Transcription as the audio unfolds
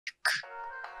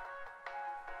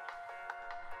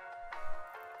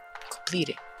Complete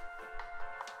it.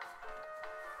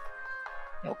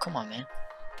 Yo, come on, man.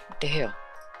 What the hell?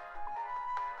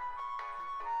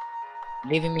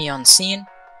 Leaving me unseen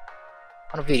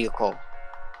on a video call.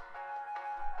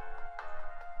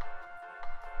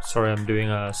 Sorry, I'm doing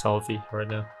a selfie right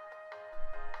now.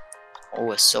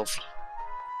 Oh, a selfie.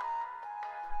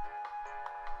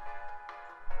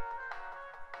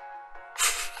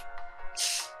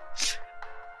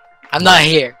 I'm not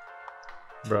here.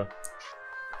 Bro.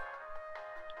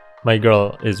 My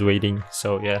girl is waiting,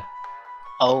 so yeah.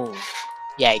 Oh,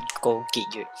 yeah. Go get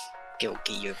your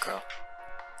girl.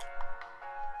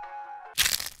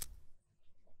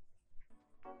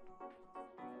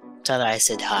 Tell her I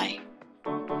said hi.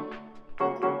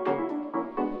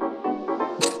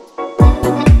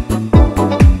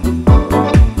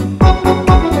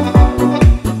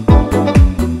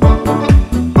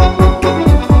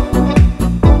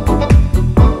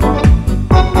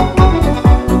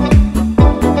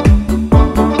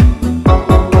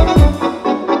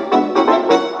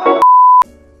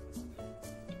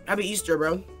 Happy Easter,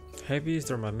 bro. Happy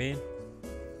Easter, my man.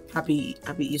 Happy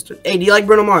Easter. Hey, do you like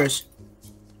Bruno Mars?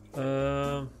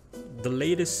 The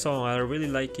latest song, I really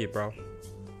like it, bro.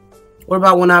 What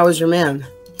about When I Was Your Man?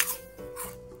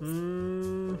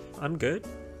 I'm good.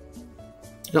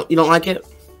 You don't like it?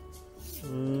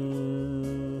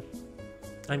 I'm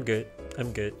good.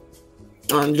 I'm good.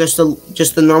 Just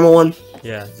the normal one.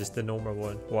 Yeah, just the normal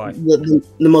one. Why? The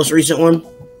most recent one.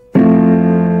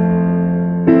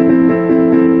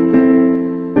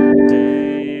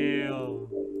 Damn.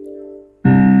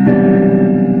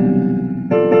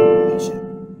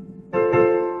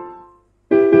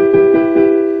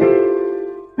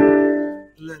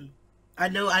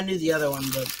 And then I knew the other one,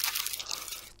 but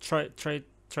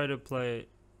Try to play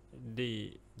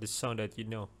the song that you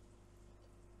know.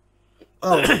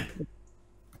 oh.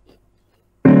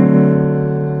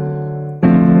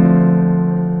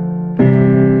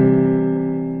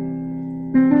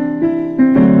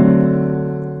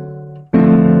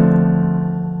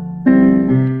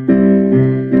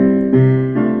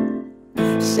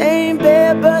 Same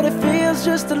bed, but it feels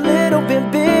just a little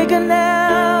bit bigger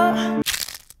now.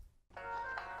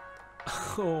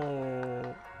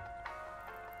 Oh,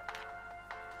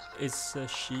 it's a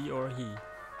she or he?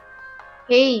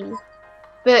 He,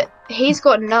 but he's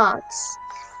got nuts.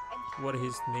 What is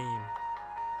his name?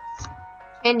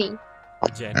 Kenny.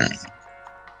 Jenny.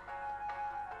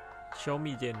 Show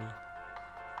me Jenny.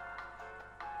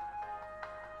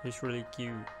 He's really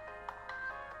cute.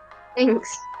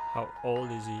 Thanks. How old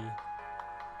is he?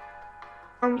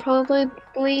 I'm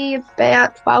probably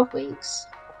about 12 weeks.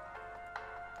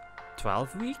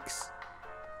 12 weeks?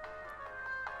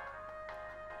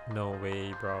 No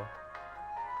way, bro.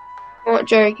 I'm not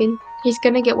joking. He's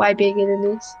gonna get way bigger than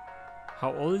this.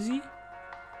 How old is he?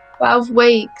 12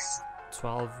 weeks.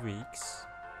 12 weeks?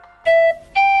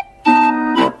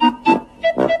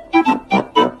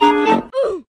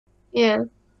 Yeah.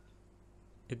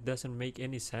 It doesn't make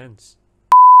any sense.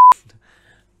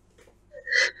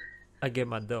 I get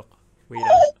my dog. Wait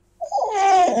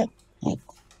up.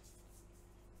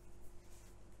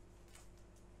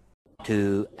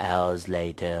 2 hours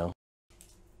later.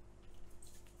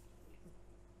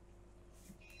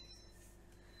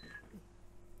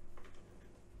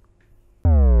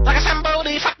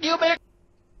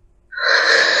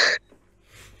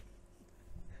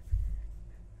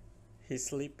 He's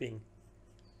sleeping.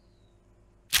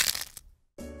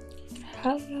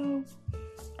 Hello.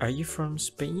 Are you from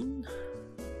Spain?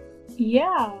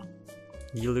 Yeah.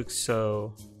 You look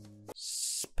so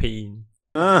Spain.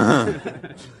 Why?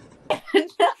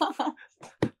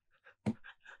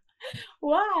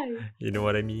 You know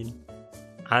what I mean?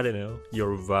 I don't know.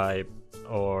 Your vibe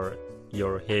or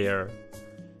your hair.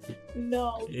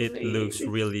 No. It please. looks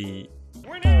really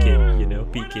Pique, you know?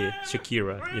 Pique,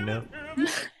 Shakira, you know?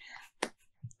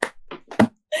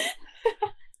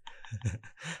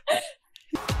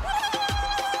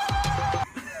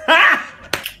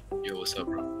 Yo, what's up,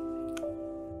 bro?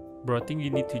 Bro, I think you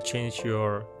need to change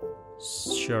your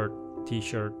shirt,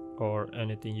 t-shirt, or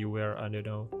anything you wear. I don't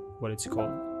know what it's called.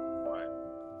 Why?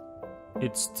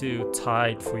 It's too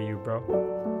tight for you, bro.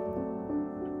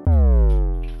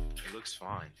 It looks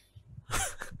fine.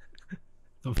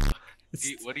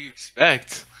 It's, What do you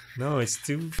expect? no, it's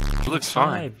too It looks tight,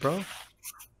 fine. bro.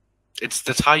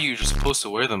 That's how you're supposed to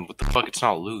wear them. What the fuck? It's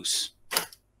not loose.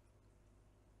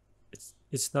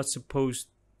 It's not supposed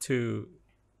to.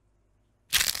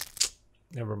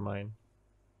 Never mind.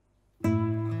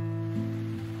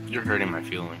 You're hurting my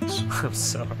feelings. I'm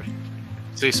sorry.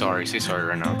 Say sorry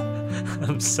right now.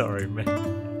 I'm sorry, man.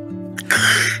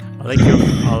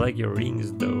 I like your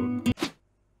rings though.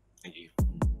 Thank you.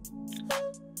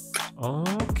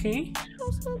 Okay.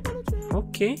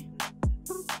 Okay.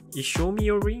 You show me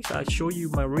your rings, I show you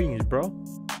my rings, bro.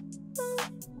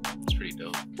 It's pretty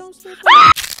dope.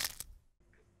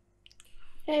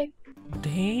 Hey.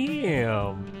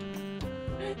 Damn.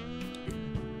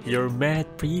 You're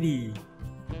mad pretty.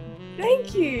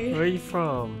 Thank you. Where are you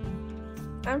from?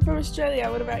 I'm from Australia.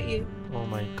 What about you? Oh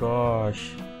my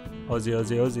gosh. Aussie,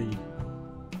 Aussie, Aussie.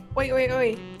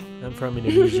 Oi. I'm from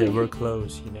Indonesia. We're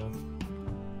close, you know.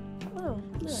 Oh,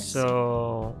 nice.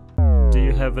 So, do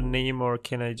you have a name or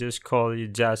can I just call you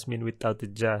Jasmine without the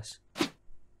jazz?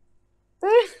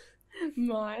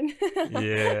 Mine.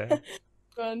 Yeah.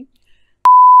 Fun.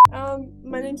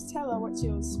 My name's Taylor. What's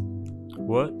yours?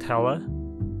 What? Taylor?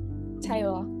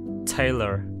 Taylor.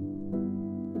 Taylor.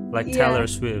 Like Yeah. Taylor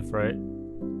Swift, right?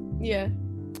 Yeah.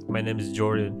 My name is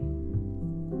Jordan.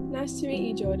 Nice to meet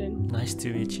you, Jordan. Nice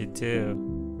to meet you too.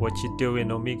 What you doing,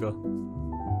 OMEGLE?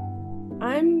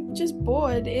 I'm just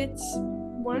bored. It's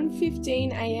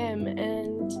 1:15 a.m.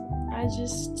 and I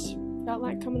just felt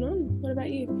like coming on. What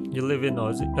about you? You live in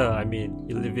Aussie?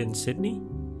 You live in Sydney?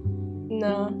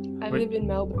 No, I Wait. live in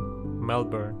Melbourne.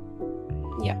 Melbourne.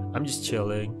 Yeah. I'm just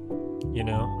chilling. You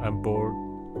know, I'm bored.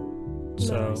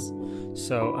 Nice.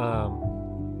 So,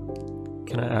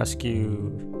 can I ask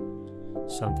you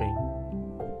something?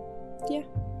 Yeah.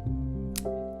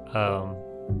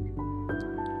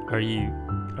 Are you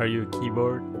a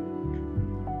keyboard?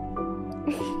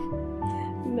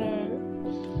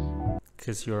 No.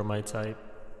 Cause you're my type.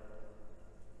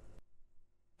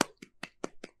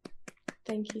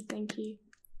 Thank you.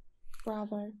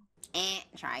 Bravo.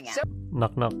 Try again.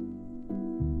 Knock knock.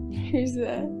 Who's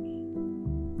there?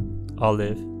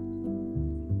 Olive.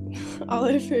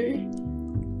 Olive who?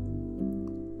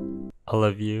 I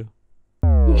love you.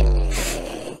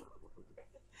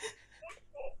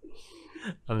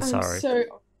 I'm sorry.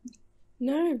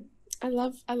 No. I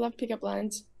love pickup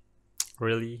lines.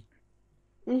 Really?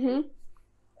 Mm-hmm.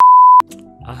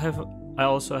 I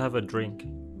also have a drink.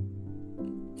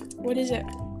 What is it?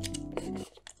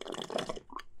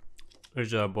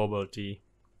 It's a bubble tea.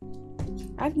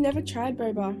 I've never tried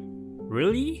boba.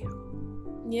 Really?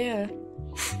 Yeah.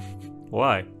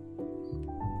 Why?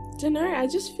 Dunno, I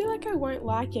just feel like I won't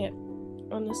like it,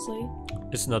 honestly.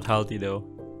 It's not healthy though.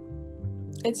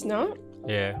 It's not?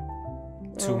 Yeah.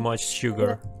 Too Oh. much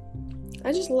sugar.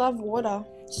 I just love water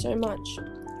so much.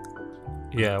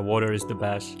 Yeah, water is the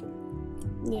best.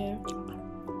 Yeah.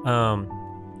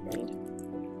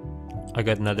 I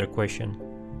got another question.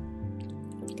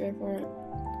 Go for it.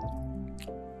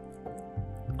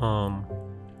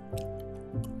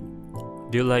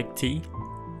 Do you like tea?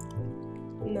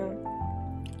 No.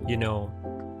 You know,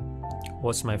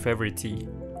 what's my favorite tea?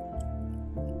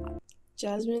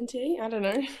 Jasmine tea? I don't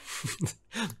know.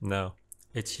 No,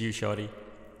 it's you, shorty.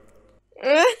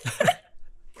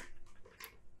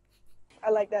 I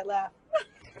like that laugh.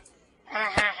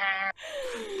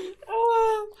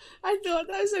 Oh, I thought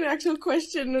that was an actual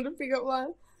question, not a pickup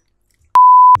line.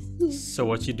 So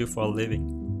what you do for a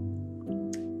living?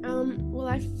 Well,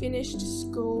 I finished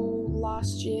school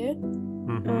last year.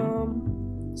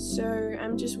 So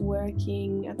I'm just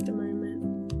working at the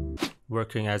moment.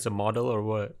 Working as a model or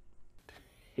what?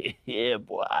 Yeah,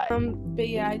 boy. But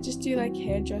yeah, I just do like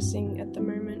hairdressing at the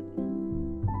moment.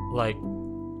 Like,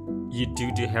 you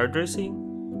do the hairdressing?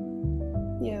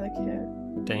 Yeah, like hair.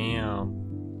 Damn.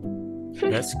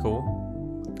 That's cool.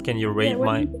 Can you rate what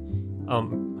my do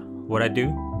you what I do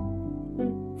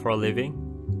for a living?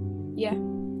 Yeah.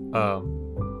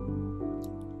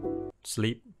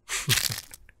 Sleep.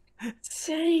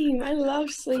 Same. I love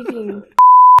sleeping.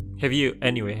 Have you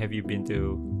been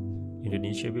to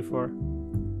Indonesia before?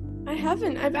 I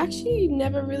haven't. I've actually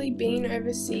never really been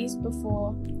overseas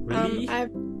before. Really?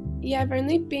 I've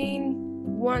only been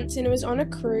once, and it was on a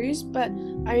cruise, but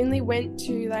I only went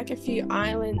to like a few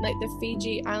islands, like the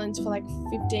Fiji Islands, for like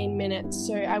 15 minutes,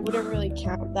 so I wouldn't really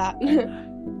count that.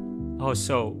 Oh,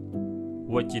 so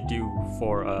what you do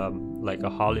for like a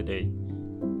holiday?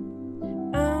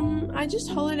 I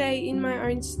just holiday in my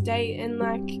own state and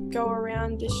like go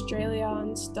around Australia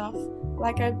and stuff.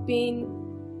 Like I've been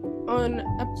on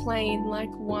a plane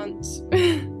like once.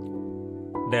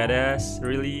 That ass,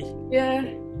 really? Yeah.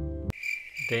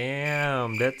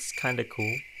 Damn, that's kind of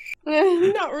cool.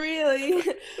 Not really.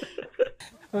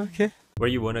 Okay. Where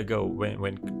you wanna go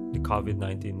when the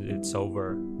COVID-19 is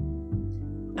over?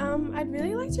 I'd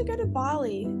really like to go to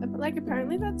Bali. Like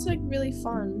apparently that's like really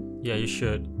fun. Yeah, you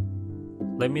should.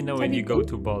 Let me know when Have you you go been?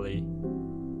 to Bali.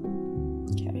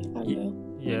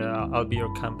 Yeah, I'll be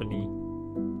your company.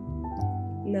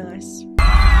 Nice.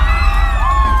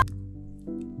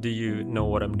 Do you know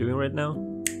what I'm doing right now?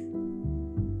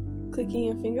 Clicking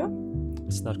your finger?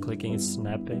 It's not clicking, it's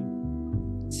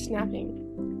snapping.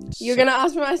 Snapping. You're gonna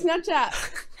ask for my Snapchat.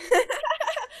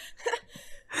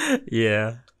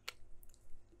 Yeah.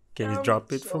 Can you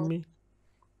drop it for sure. me?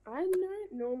 I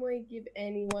don't normally give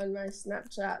anyone my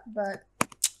Snapchat, but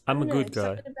I'm a I don't know, good it's guy.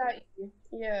 something about you.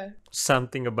 Yeah.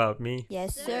 Something about me.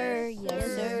 Yes, sir. Yes,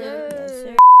 sir. Yes,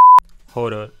 sir.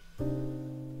 Hold up.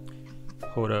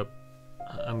 Hold up.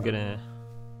 I'm gonna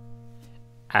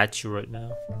add you right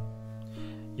now.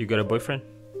 You got a boyfriend?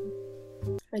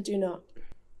 I do not.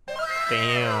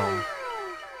 Damn.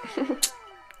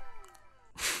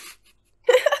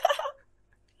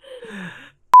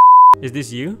 Is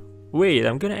this you? Wait,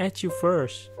 I'm gonna add you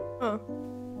first. Oh.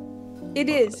 It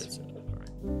is.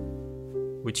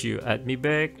 Alright. Would you add me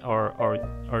back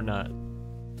or not?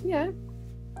 Yeah.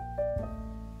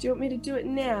 Do you want me to do it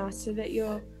now so that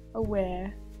you're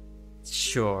aware?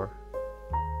 Sure.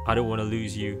 I don't want to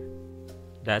lose you.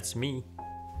 That's me.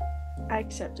 I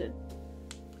accepted.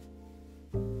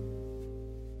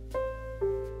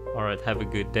 Alright, have a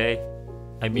good day.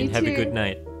 I mean, You have a too. good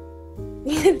night.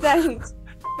 Thanks.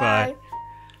 Bye. Bye.